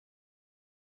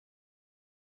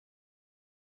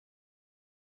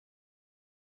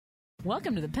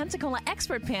Welcome to the Pensacola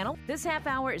Expert Panel. This half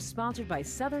hour is sponsored by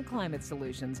Southern Climate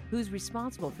Solutions, who's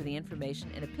responsible for the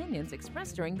information and opinions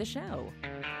expressed during the show.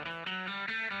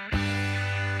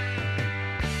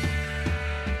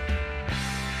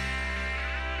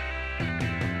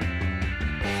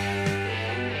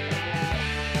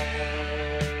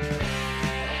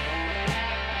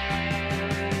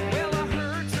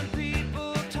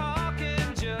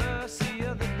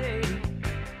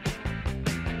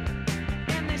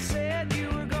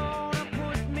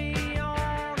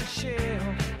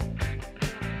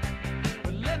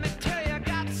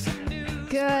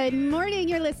 Good morning.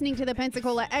 You're listening to the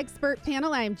Pensacola Expert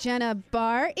Panel. I'm Jenna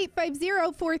Barr.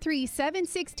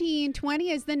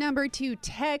 850-437-1620 is the number to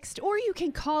text, or you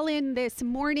can call in this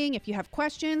morning if you have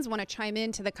questions, want to chime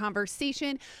into the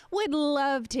conversation. Would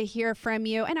love to hear from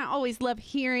you, and I always love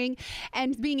hearing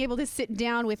and being able to sit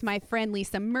down with my friend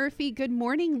Lisa Murphy. Good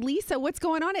morning, Lisa. What's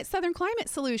going on at Southern Climate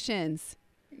Solutions?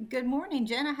 Good morning,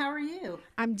 Jenna. How are you?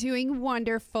 I'm doing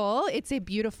wonderful. It's a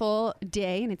beautiful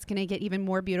day, and it's going to get even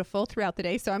more beautiful throughout the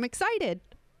day, so I'm excited.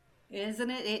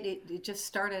 Isn't it? It just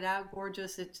started out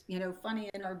gorgeous. It's, funny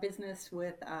in our business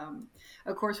with,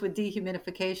 of course, with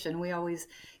dehumidification, we always,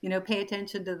 pay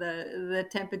attention to the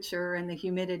temperature and the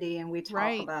humidity, and we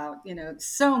talk about,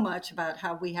 so much about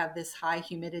how we have this high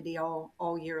humidity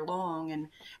all year long, and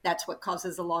that's what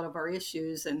causes a lot of our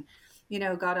issues. And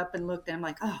got up and looked and I'm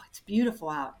like, oh, it's beautiful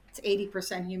out. It's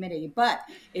 80% humidity, but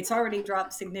it's already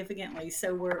dropped significantly.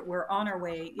 So we're on our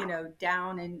way,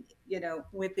 down, and,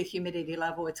 with the humidity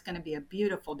level, it's going to be a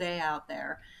beautiful day out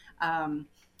there. And,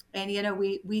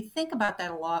 we think about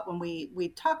that a lot when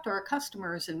we talk to our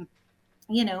customers, and,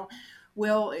 they'll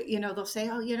say,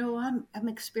 oh, I'm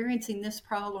experiencing this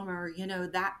problem, or,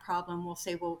 that problem. We'll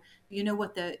say, well,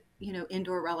 what the,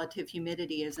 indoor relative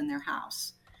humidity is in their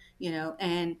house.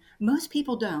 And most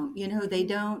people don't, they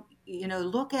don't,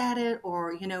 look at it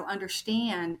or,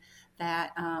 understand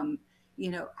that,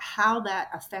 how that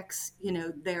affects,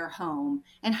 their home,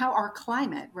 and how our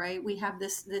climate, right? We have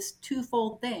this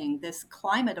twofold thing, this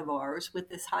climate of ours with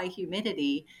this high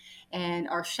humidity and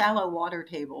our shallow water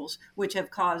tables, which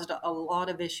have caused a lot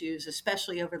of issues,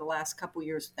 especially over the last couple of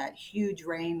years, with that huge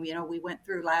rain, we went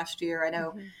through last year. I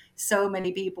know so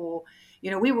many people,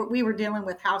 we were dealing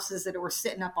with houses that were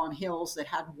sitting up on hills that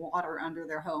had water under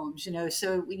their homes,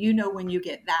 so when you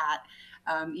get that,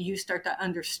 you start to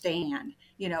understand,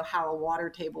 how a water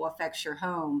table affects your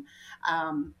home.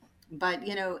 But,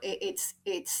 it's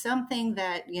something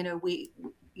that, we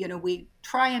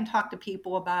try and talk to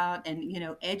people about, and,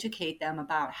 educate them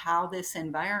about how this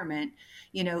environment,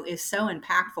 is so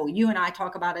impactful. You and I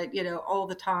talk about it, all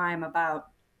the time about,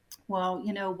 well,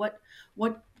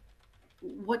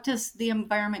 what does the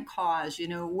environment cause?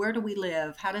 Where do we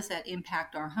live? How does that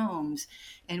impact our homes?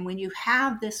 And when you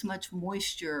have this much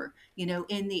moisture,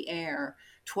 in the air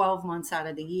 12 months out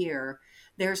of the year,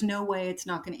 there's no way it's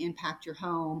not going to impact your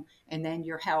home and then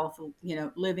your health,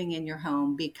 living in your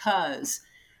home, because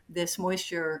this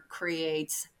moisture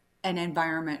creates an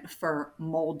environment for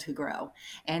mold to grow.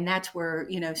 And that's where,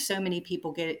 so many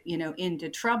people get, into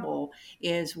trouble,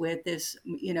 is with this,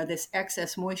 this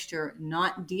excess moisture,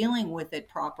 not dealing with it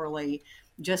properly,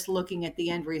 just looking at the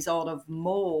end result of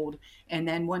mold, and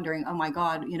then wondering, oh my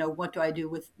God, what do I do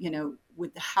with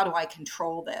how do I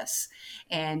control this?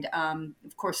 And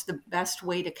of course, the best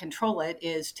way to control it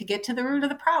is to get to the root of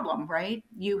the problem, right?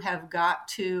 You have got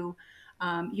to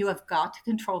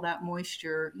control that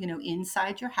moisture,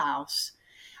 inside your house,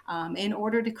 in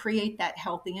order to create that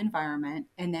healthy environment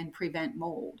and then prevent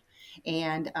mold.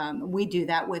 And we do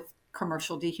that with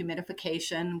commercial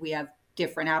dehumidification. We have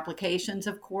different applications,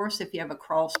 of course. If you have a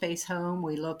crawl space home,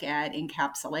 we look at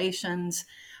encapsulations.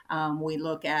 We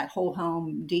look at whole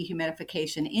home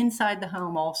dehumidification inside the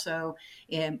home also,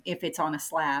 if it's on a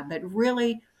slab. But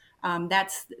really,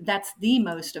 that's the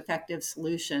most effective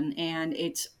solution. And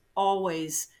it's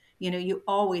always, you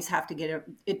always have to get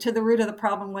it to the root of the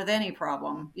problem with any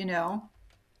problem,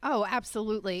 Oh,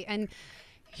 absolutely. And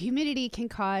humidity can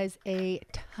cause a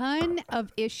ton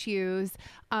of issues.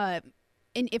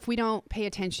 And if we don't pay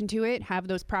attention to it, have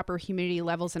those proper humidity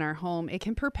levels in our home, it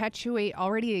can perpetuate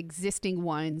already existing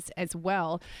ones as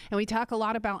well. And we talk a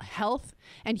lot about health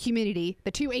and humidity,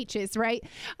 the two H's, right?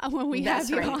 When we have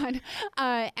you on.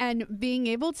 And being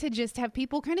able to just have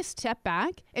people kind of step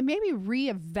back and maybe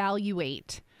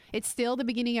reevaluate. It's still the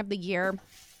beginning of the year.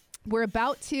 we're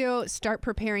about to start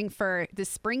preparing for the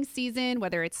spring season,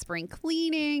 whether it's spring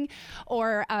cleaning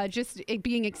or just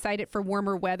being excited for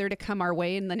warmer weather to come our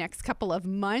way in the next couple of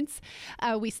months.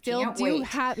 We still Can't do wait.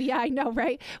 have, yeah, I know,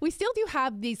 right? We still do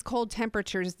have these cold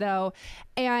temperatures though.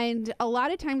 And a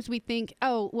lot of times we think,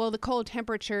 oh, well, the cold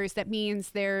temperatures, that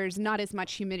means there's not as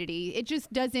much humidity. It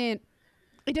just doesn't.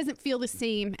 It doesn't feel the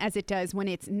same as it does when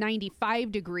it's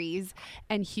 95 degrees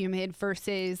and humid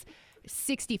versus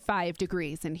 65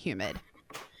 degrees and humid.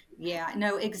 Yeah,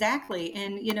 no, exactly.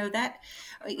 And,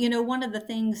 one of the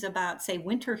things about, say,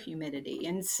 winter humidity,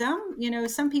 and some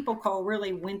people call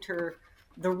really winter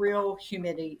the real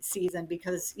humidity season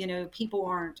because, people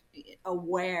aren't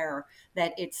aware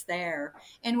that it's there.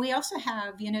 And we also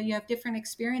have, you have different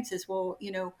experiences. Well,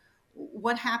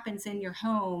 what happens in your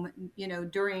home,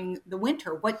 during the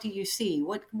winter? What do you see?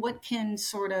 What can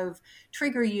sort of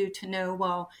trigger you to know,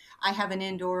 well, I have an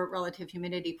indoor relative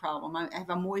humidity problem. I have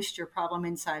a moisture problem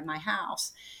inside my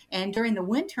house. And during the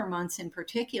winter months in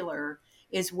particular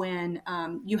is when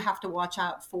you have to watch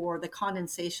out for the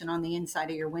condensation on the inside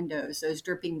of your windows, those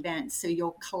dripping vents. So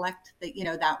you'll collect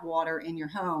that water in your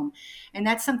home. And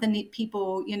that's something that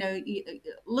people, you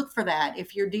look for that.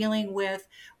 If you're dealing with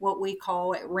what we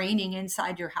call it raining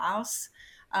inside your house,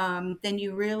 then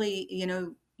you really,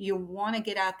 you want to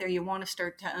get out there. You want to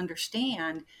start to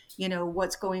understand,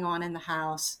 what's going on in the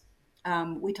house.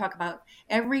 We talk about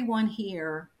everyone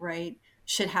here, right,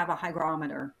 should have a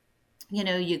hygrometer.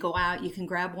 You go out, you can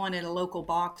grab one at a local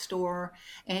box store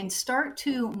and start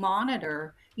to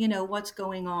monitor, what's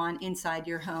going on inside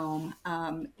your home.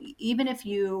 Even if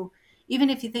you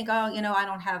think, oh, I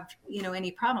don't have,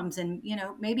 any problems, and,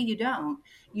 maybe you don't,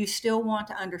 you still want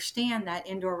to understand that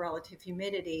indoor relative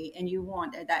humidity. And you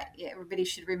want that everybody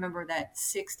should remember that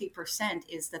 60%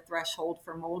 is the threshold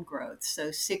for mold growth. So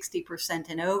 60%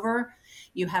 and over,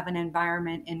 you have an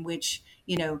environment in which,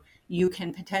 you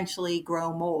can potentially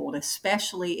grow mold,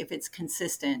 especially if it's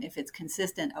consistent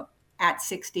at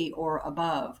 60 or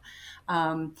above.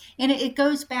 And it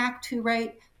goes back to,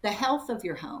 right, the health of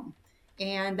your home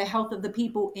and the health of the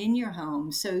people in your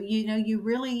home. So, you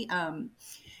really,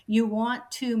 you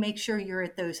want to make sure you're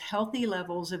at those healthy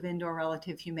levels of indoor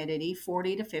relative humidity,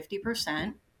 40 to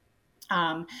 50%.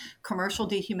 Commercial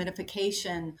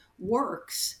dehumidification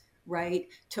works, right,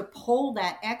 to pull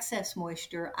that excess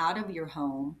moisture out of your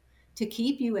home to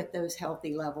keep you at those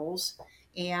healthy levels.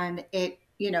 And it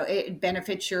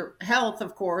benefits your health,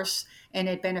 of course, and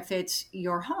it benefits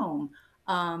your home.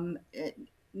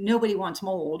 Nobody wants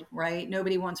mold, right?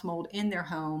 Nobody wants mold in their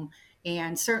home.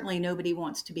 And certainly nobody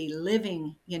wants to be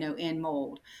living, in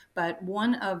mold. But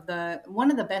one of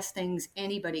the best things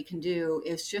anybody can do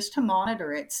is just to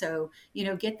monitor it. So,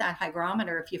 get that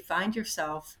hygrometer. If you find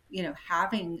yourself,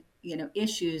 having,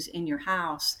 issues in your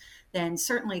house, then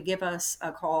certainly give us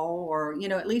a call, or,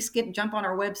 at least jump on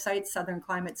our website,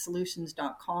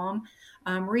 southernclimatesolutions.com.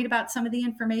 Read about some of the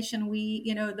information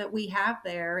that we have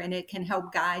there, and it can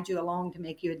help guide you along to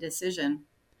make you a decision.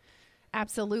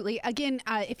 Absolutely. Again,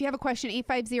 if you have a question,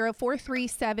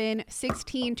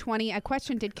 850-437-1620. A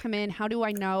question did come in. How do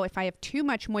I know if I have too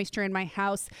much moisture in my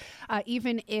house,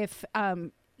 even if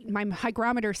my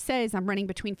hygrometer says I'm running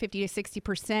between 50 to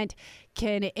 60%?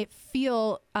 Can it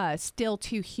feel still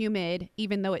too humid,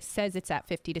 even though it says it's at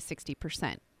 50 to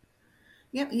 60%?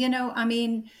 Yeah,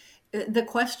 the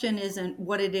question isn't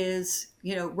what it is,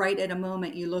 right at a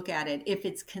moment you look at it. If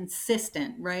it's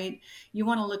consistent, right? You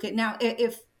want to look at now,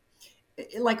 if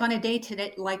like on a day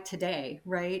today, like today,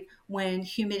 right, when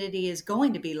humidity is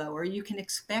going to be lower, you can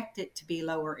expect it to be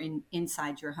lower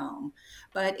inside your home.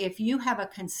 But if you have a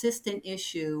consistent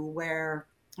issue where,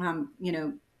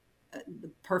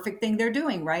 the perfect thing they're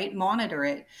doing, right, monitor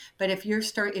it. But if you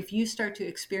start to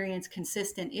experience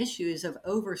consistent issues of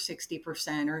over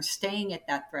 60% or staying at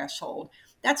that threshold,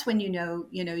 that's when you know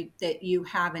that you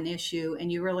have an issue,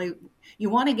 and you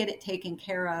want to get it taken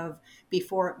care of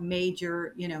before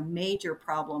major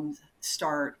problems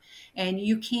start. And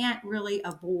you can't really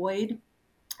avoid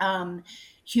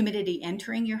humidity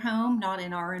entering your home, not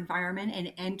in our environment,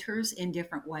 and enters in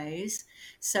different ways.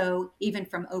 So even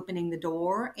from opening the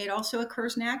door, it also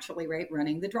occurs naturally, right?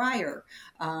 Running the dryer.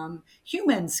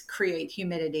 Humans create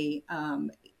humidity.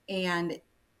 And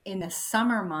in the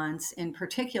summer months in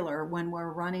particular, when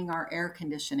we're running our air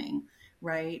conditioning,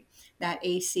 right, that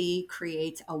AC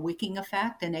creates a wicking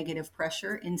effect, a negative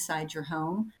pressure inside your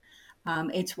home.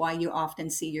 It's why you often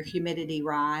see your humidity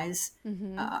rise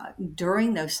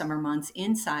during those summer months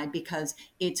inside, because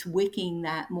it's wicking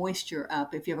that moisture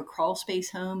up. If you have a crawl space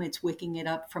home, it's wicking it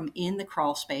up from in the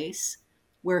crawl space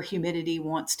where humidity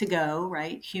wants to go,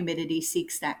 right? Humidity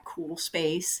seeks that cool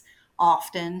space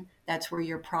often that's where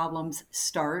your problems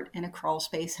start in a crawl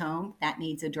space home that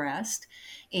needs addressed.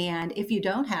 And if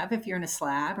you're in a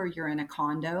slab or you're in a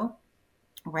condo,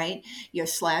 right? Your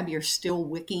slab, you're still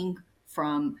wicking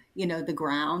from, the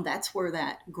ground. That's where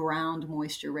that ground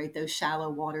moisture, right? Those shallow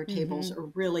water tables are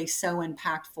really so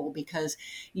impactful because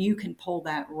you can pull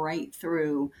that right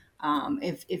through.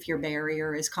 If your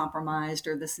barrier is compromised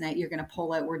or this and that, you're going to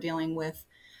pull it. We're dealing with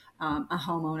a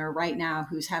homeowner right now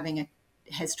who's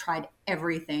has tried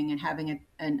everything and having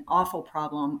an awful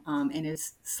problem in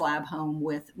his slab home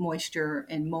with moisture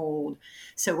and mold.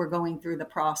 So we're going through the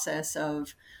process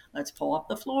of, let's pull up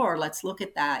the floor. Let's look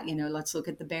at that. Let's look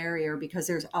at the barrier because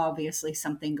there's obviously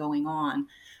something going on.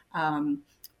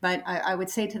 But I would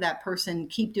say to that person,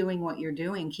 keep doing what you're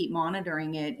doing, keep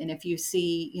monitoring it. And if you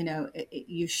see,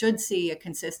 you should see a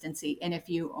consistency. And if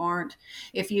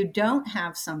you don't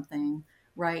have something,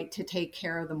 right, to take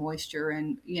care of the moisture,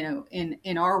 and,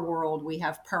 in our world, we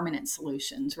have permanent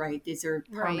solutions, right? These are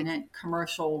permanent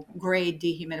commercial grade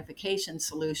dehumidification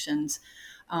solutions.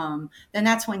 Then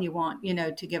that's when you want,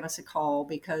 to give us a call,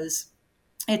 because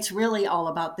it's really all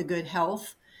about the good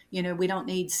health. We don't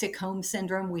need sick home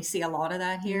syndrome. We see a lot of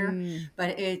that here,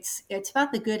 but it's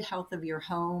about the good health of your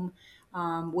home,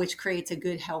 which creates a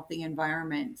good, healthy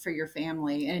environment for your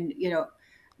family. And,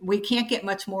 we can't get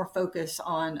much more focus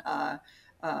on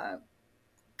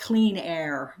clean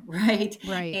air, right?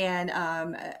 And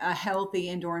a healthy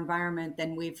indoor environment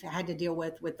than we've had to deal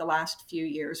with the last few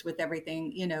years with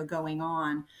everything, going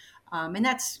on. And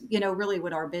that's, really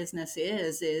what our business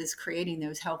is creating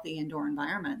those healthy indoor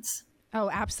environments. Oh,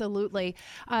 absolutely.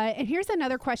 And here's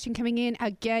another question coming in.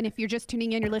 Again, if you're just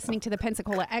tuning in, you're listening to the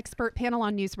Pensacola Expert Panel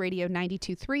on News Radio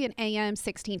 92.3 and AM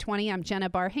 1620. I'm Jenna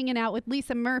Barr, hanging out with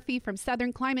Lisa Murphy from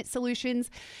Southern Climate Solutions.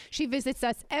 She visits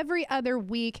us every other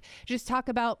week. Just talk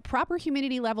about proper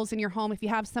humidity levels in your home. If you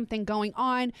have something going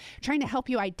on, trying to help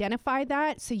you identify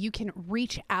that so you can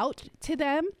reach out to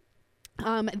them.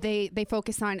 They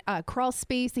focus on crawl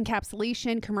space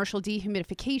encapsulation, commercial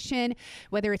dehumidification,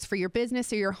 whether it's for your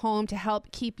business or your home, to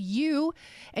help keep you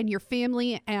and your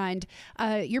family and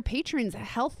your patrons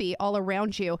healthy all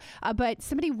around you. But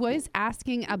somebody was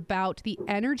asking about the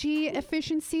energy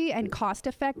efficiency and cost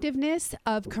effectiveness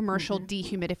of commercial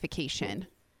dehumidification.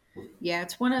 Yeah,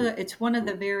 it's one of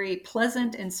the very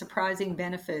pleasant and surprising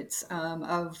benefits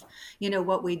of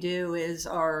what we do is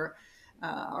our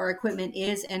equipment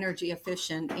is energy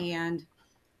efficient, and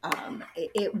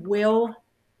it will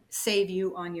save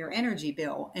you on your energy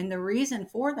bill. And the reason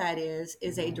for that is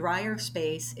a drier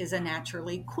space is a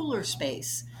naturally cooler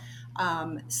space.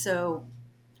 So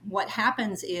what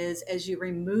happens is, as you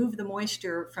remove the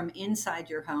moisture from inside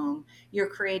your home, you're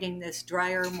creating this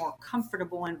drier, more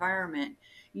comfortable environment.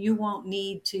 You won't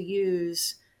need to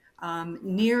use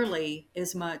nearly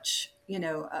as much,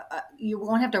 you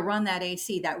won't have to run that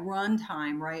AC. That run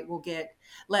time, right, will get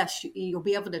less. You'll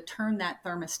be able to turn that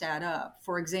thermostat up.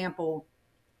 For example,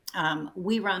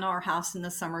 we run our house in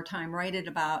the summertime right at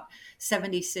about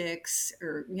 76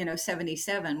 or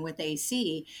 77 with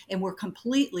AC, and we're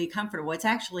completely comfortable. It's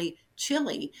actually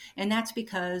chilly, and that's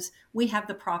because we have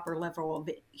the proper level of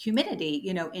humidity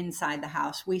inside the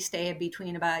house. We stay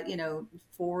between about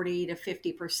 40 to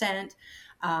 50%.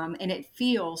 And it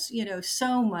feels,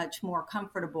 so much more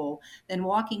comfortable than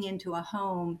walking into a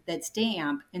home that's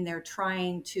damp and they're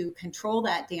trying to control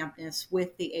that dampness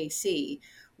with the AC,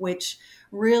 which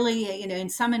really, in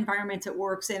some environments it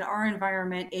works. In our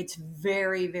environment, it's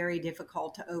very, very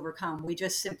difficult to overcome. We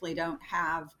just simply don't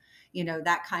have,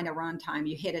 that kind of runtime.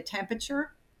 You hit a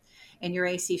temperature and your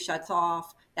AC shuts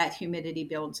off, that humidity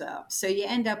builds up. So you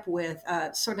end up with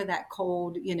sort of that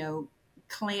cold,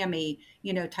 clammy,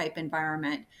 type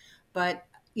environment. But,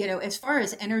 as far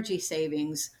as energy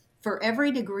savings, for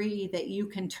every degree that you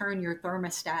can turn your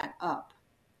thermostat up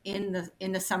in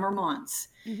the summer months,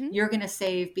 you're going to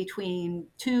save between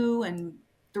 2 and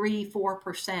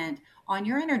 3-4% on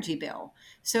your energy bill.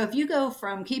 So if you go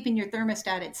from keeping your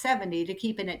thermostat at 70 to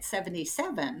keeping it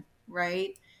 77,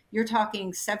 right, you're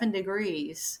talking 7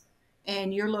 degrees.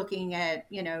 And you're looking at,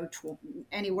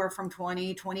 anywhere from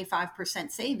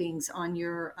 20-25% savings on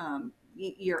your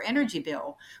energy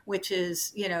bill, which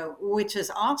is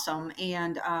awesome.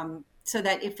 And so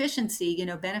that efficiency,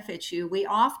 benefits you. We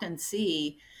often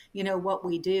see, what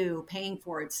we do paying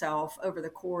for itself over the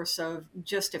course of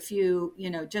just a few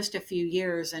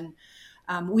years. And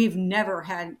we've never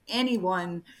had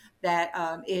anyone that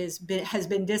has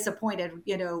been disappointed,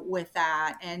 with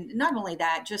that. And not only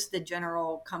that, just the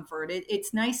general comfort.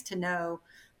 It's nice to know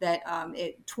that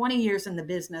 20 years in the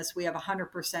business, we have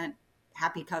 100%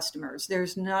 happy customers.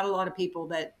 There's not a lot of people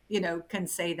that, can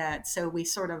say that. So we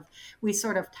sort of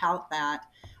tout that.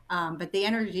 But the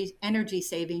energy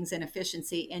savings and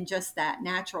efficiency and just that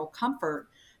natural comfort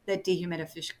that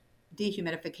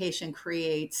dehumidification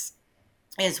creates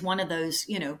is one of those,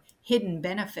 hidden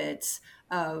benefits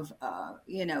of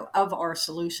our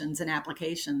solutions and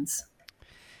applications.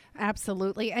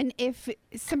 Absolutely. And if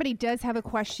somebody does have a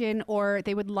question or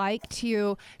they would like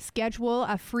to schedule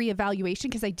a free evaluation,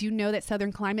 because I do know that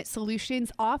Southern Climate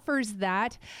Solutions offers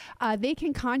that, they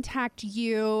can contact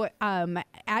you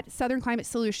at Southern Climate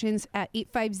Solutions at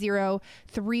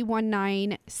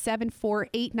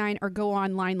 850-319-7489 or go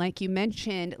online, like you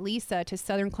mentioned, Lisa, to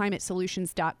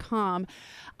southernclimatesolutions.com.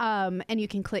 And you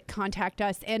can click contact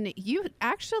us. And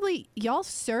y'all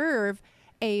serve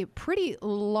a pretty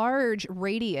large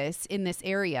radius in this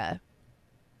area.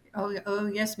 Oh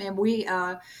yes, ma'am. We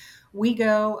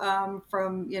go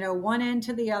from one end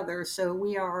to the other. So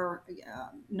we are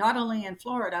not only in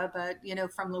Florida, but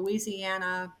from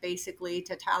Louisiana basically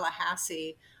to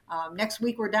Tallahassee. Next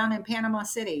week we're down in Panama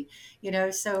City.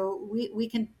 So we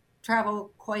can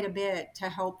travel quite a bit to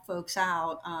help folks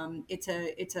out. It's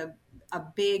a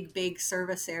big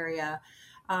service area,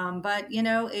 but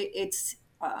it's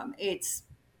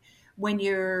when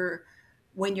you're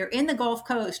in the Gulf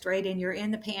Coast, right, and you're in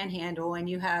the Panhandle, and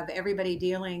you have everybody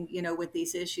dealing, with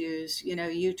these issues,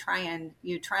 you try and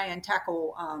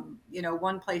tackle,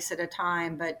 one place at a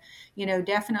time. But,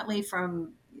 definitely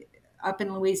from up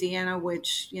in Louisiana,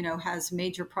 which has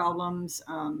major problems,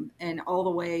 and all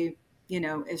the way,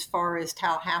 as far as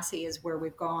Tallahassee is where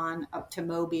we've gone, up to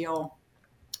Mobile.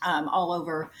 All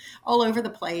over the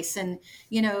place. And,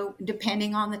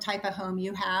 depending on the type of home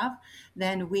you have,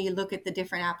 then we look at the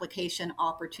different application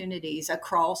opportunities. A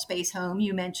crawl space home,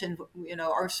 you mentioned,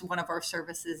 one of our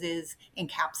services is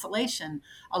encapsulation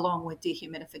along with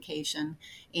dehumidification.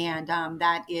 And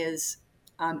that is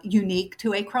unique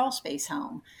to a crawl space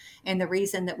home. And the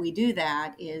reason that we do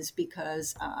that is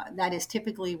because that is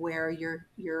typically where your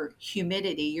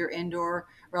humidity, your indoor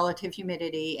relative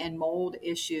humidity and mold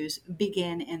issues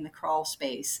begin in the crawl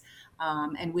space.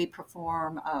 And we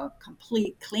perform a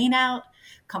complete clean out,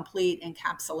 complete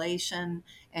encapsulation,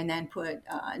 and then put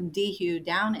dehu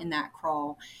down in that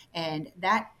crawl. And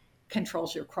that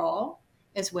controls your crawl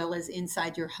as well as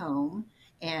inside your home.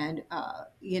 And,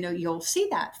 you'll see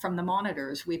that from the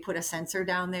monitors. We put a sensor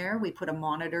down there. We put a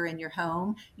monitor in your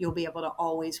home. You'll be able to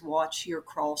always watch your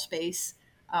crawl space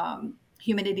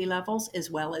humidity levels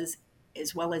as well as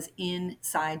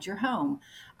inside your home.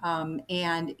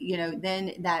 And,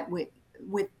 then that with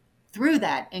through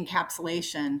that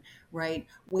encapsulation, right,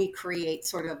 we create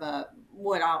sort of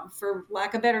for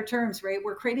lack of better terms, right,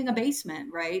 we're creating a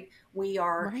basement, right? We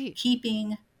are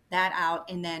keeping that out,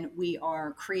 and then we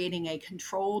are creating a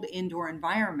controlled indoor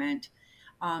environment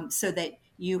so that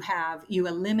you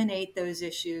eliminate those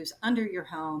issues under your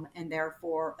home and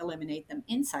therefore eliminate them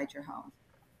inside your home.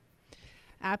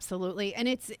 Absolutely. And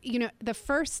it's, the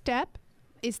first step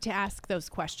is to ask those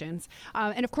questions.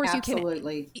 And of course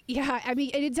Absolutely. You can, I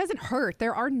mean, it doesn't hurt.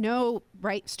 There are no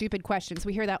stupid questions.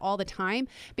 We hear that all the time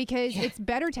because it's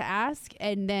better to ask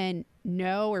and then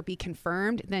know or be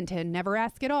confirmed than to never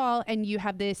ask at all. And you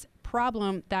have this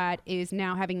problem that is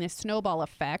now having this snowball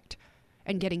effect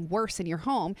and getting worse in your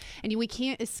home. And we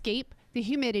can't escape the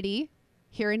humidity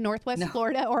here in Northwest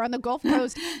Florida or on the Gulf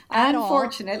Coast at all.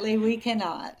 Unfortunately, we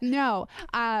cannot. No.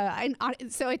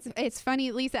 So it's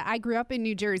funny, Lisa, I grew up in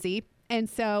New Jersey. And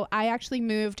so I actually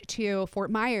moved to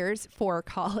Fort Myers for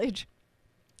college.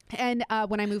 And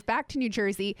when I moved back to New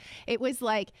Jersey, it was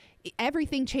like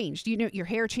everything changed. Your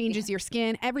hair changes, your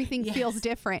skin, everything feels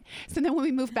different. So then when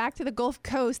we moved back to the Gulf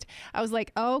Coast, I was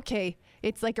like, oh, okay,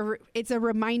 it's like it's a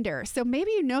reminder. So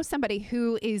maybe somebody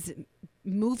who is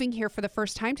moving here for the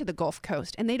first time to the Gulf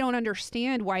Coast and they don't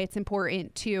understand why it's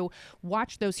important to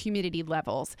watch those humidity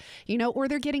levels, or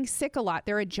they're getting sick a lot.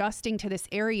 They're adjusting to this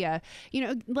area.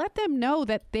 Let them know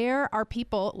that there are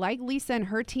people like Lisa and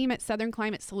her team at Southern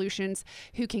Climate Solutions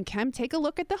who can come take a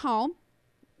look at the home,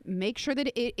 make sure that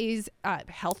it is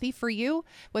healthy for you,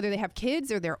 whether they have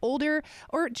kids or they're older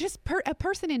or just a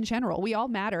person in general. We all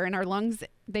matter, and our lungs,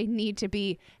 they need to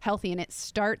be healthy, and it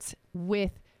starts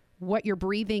with what you're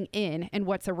breathing in and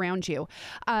what's around you.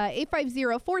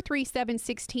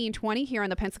 850-437-1620 here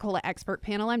on the Pensacola Expert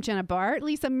Panel. I'm Jenna Bart.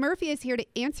 Lisa Murphy is here to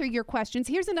answer your questions.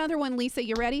 Here's another one, Lisa.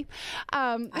 You ready?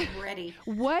 I'm ready.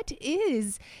 What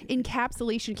is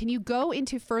encapsulation? Can you go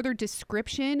into further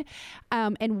description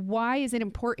and why is it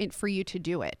important for you to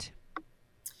do it?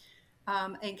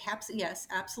 Yes,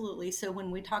 absolutely. So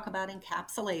when we talk about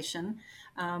encapsulation,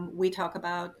 we talk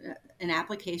about an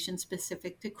application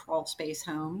specific to crawl space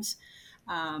homes.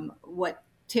 What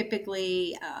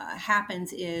typically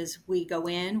happens is we go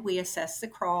in, we assess the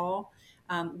crawl,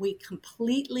 we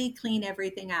completely clean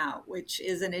everything out, which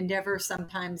is an endeavor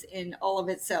sometimes in all of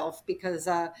itself because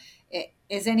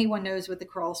as anyone knows with the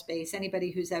crawl space,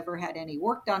 anybody who's ever had any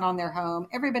work done on their home,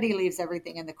 everybody leaves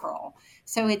everything in the crawl.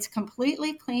 So it's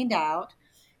completely cleaned out.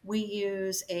 We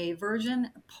use a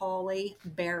virgin poly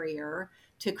barrier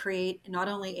to create not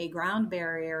only a ground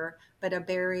barrier, but a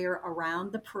barrier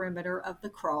around the perimeter of the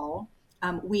crawl.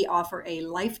 We offer a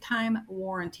lifetime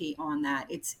warranty on that.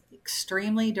 It's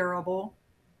extremely durable.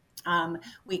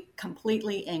 We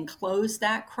completely enclose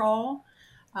that crawl.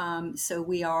 So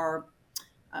we are,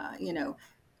 you know,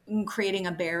 creating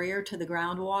a barrier to the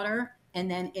groundwater and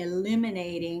then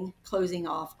closing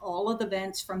off all of the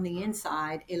vents from the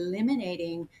inside,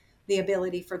 eliminating the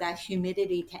ability for that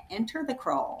humidity to enter the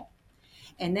crawl.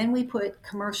 And then we put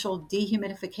commercial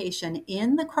dehumidification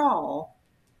in the crawl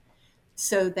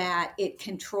so that it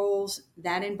controls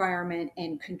that environment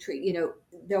and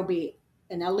there'll be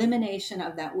an elimination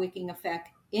of that wicking effect.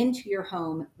 Into your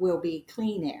home will be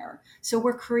clean air. So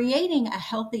we're creating a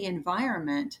healthy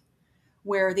environment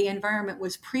where the environment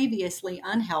was previously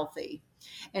unhealthy.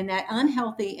 And that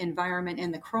unhealthy environment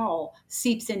in the crawl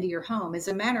seeps into your home. As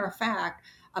a matter of fact,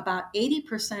 about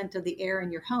 80% of the air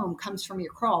in your home comes from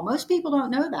your crawl. Most people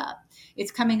don't know that.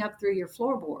 It's coming up through your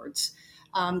floorboards.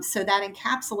 So that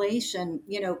encapsulation,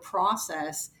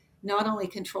 process not only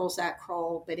controls that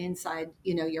crawl, but inside,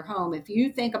 your home. If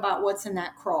you think about what's in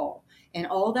that crawl and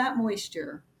all that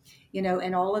moisture,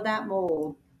 and all of that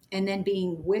mold, and then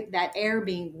that air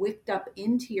being wicked up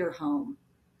into your home,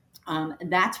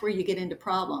 that's where you get into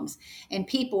problems. And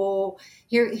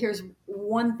here's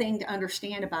one thing to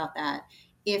understand about that.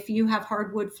 If you have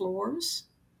hardwood floors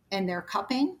and they're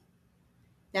cupping,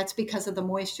 that's because of the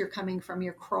moisture coming from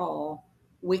your crawl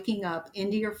wicking up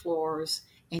into your floors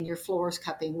and your floors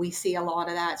cupping. We see a lot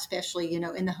of that, especially,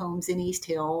 in the homes in East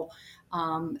Hill,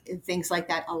 things like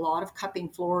that, a lot of cupping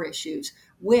floor issues,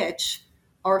 which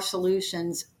our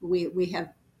solutions, we have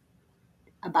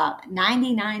about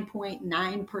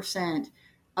 99.9%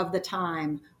 of the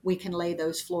time we can lay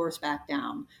those floors back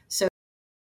down. So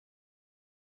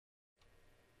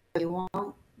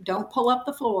don't pull up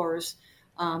the floors.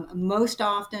 Most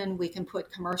often we can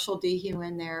put commercial dehu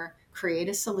in there, create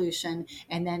a solution,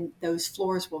 and then those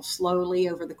floors will slowly,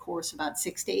 over the course of about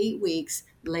 6 to 8 weeks,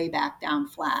 lay back down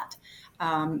flat,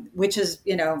 which is,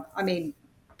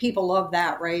 people love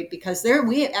that, right? Because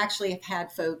we actually have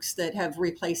had folks that have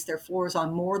replaced their floors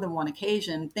on more than one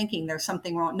occasion, thinking there's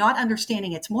something wrong, not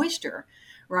understanding it's moisture,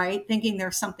 right? Thinking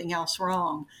there's something else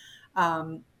wrong.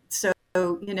 So,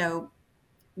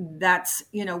 that's,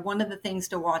 one of the things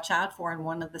to watch out for, and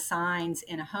one of the signs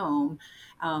in a home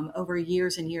over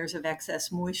years and years of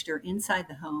excess moisture inside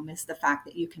the home is the fact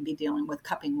that you can be dealing with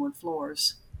cupping wood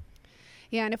floors.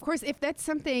 Yeah, and of course, if that's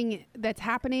something that's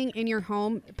happening in your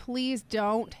home, please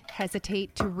don't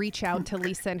hesitate to reach out to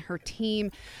Lisa and her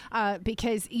team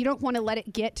because you don't want to let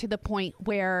it get to the point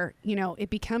where, it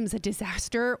becomes a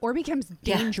disaster or becomes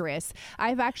dangerous.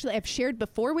 Yeah. I've shared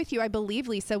before with you, I believe,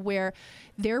 Lisa, where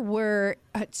there was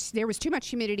too much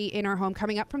humidity in our home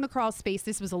coming up from the crawl space.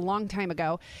 This was a long time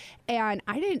ago, and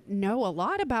I didn't know a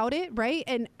lot about it, right?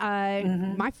 And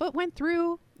my foot went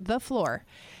through the floor.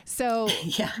 So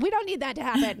we don't need that to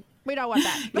happen. We don't want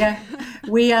that. Yeah,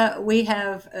 we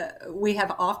have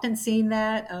often seen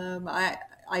that.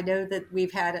 I know that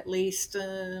we've had at least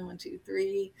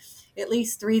at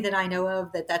least three that I know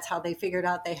of that's how they figured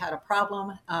out they had a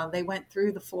problem. They went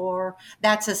through the floor.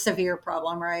 That's a severe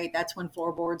problem, right? That's when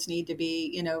floorboards need to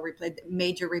be,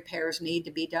 major repairs need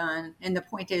to be done. And the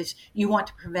point is, you want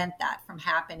to prevent that from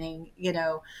happening,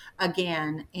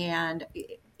 again. And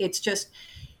it's just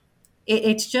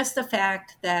the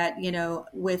fact that,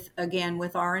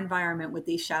 with our environment, with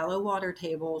these shallow water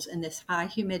tables and this high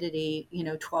humidity,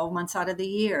 12 months out of the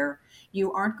year,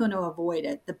 you aren't going to avoid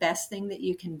it. The best thing that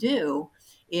you can do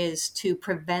is to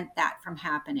prevent that from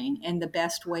happening. And the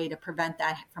best way to prevent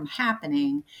that from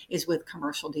happening is with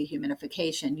commercial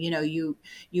dehumidification.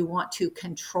 You want to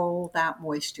control that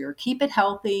moisture, keep it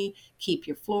healthy, keep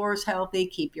your floors healthy,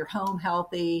 keep your home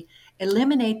healthy,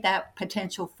 eliminate that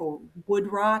potential for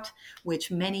wood rot, which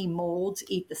many molds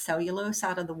eat the cellulose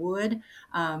out of the wood.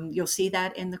 You'll see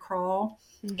that in the crawl.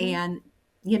 Mm-hmm. And,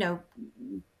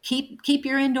 keep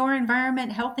your indoor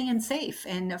environment healthy and safe.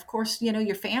 And of course,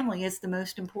 your family is the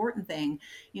most important thing.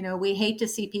 We hate to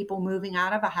see people moving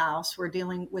out of a house. We're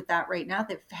dealing with that right now.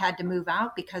 They've had to move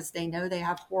out because they know they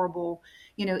have horrible,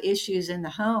 issues in the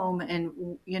home,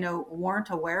 and, weren't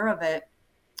aware of it.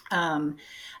 And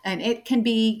it can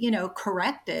be,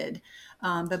 corrected.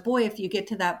 But boy, if you get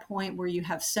to that point where you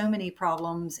have so many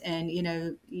problems and,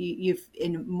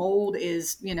 and mold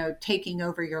is, taking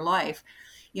over your life,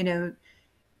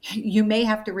 you may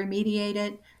have to remediate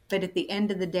it, but at the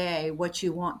end of the day, what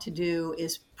you want to do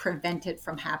is prevent it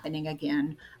from happening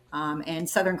again. And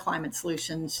Southern Climate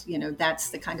Solutions, that's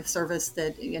the kind of service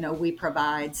that, we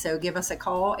provide. So give us a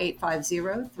call,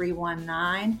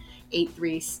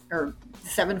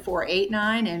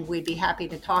 850-319-7489, and we'd be happy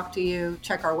to talk to you.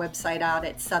 Check our website out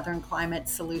at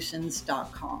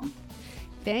southernclimatesolutions.com.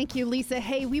 Thank you, Lisa.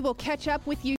 Hey, we will catch up with you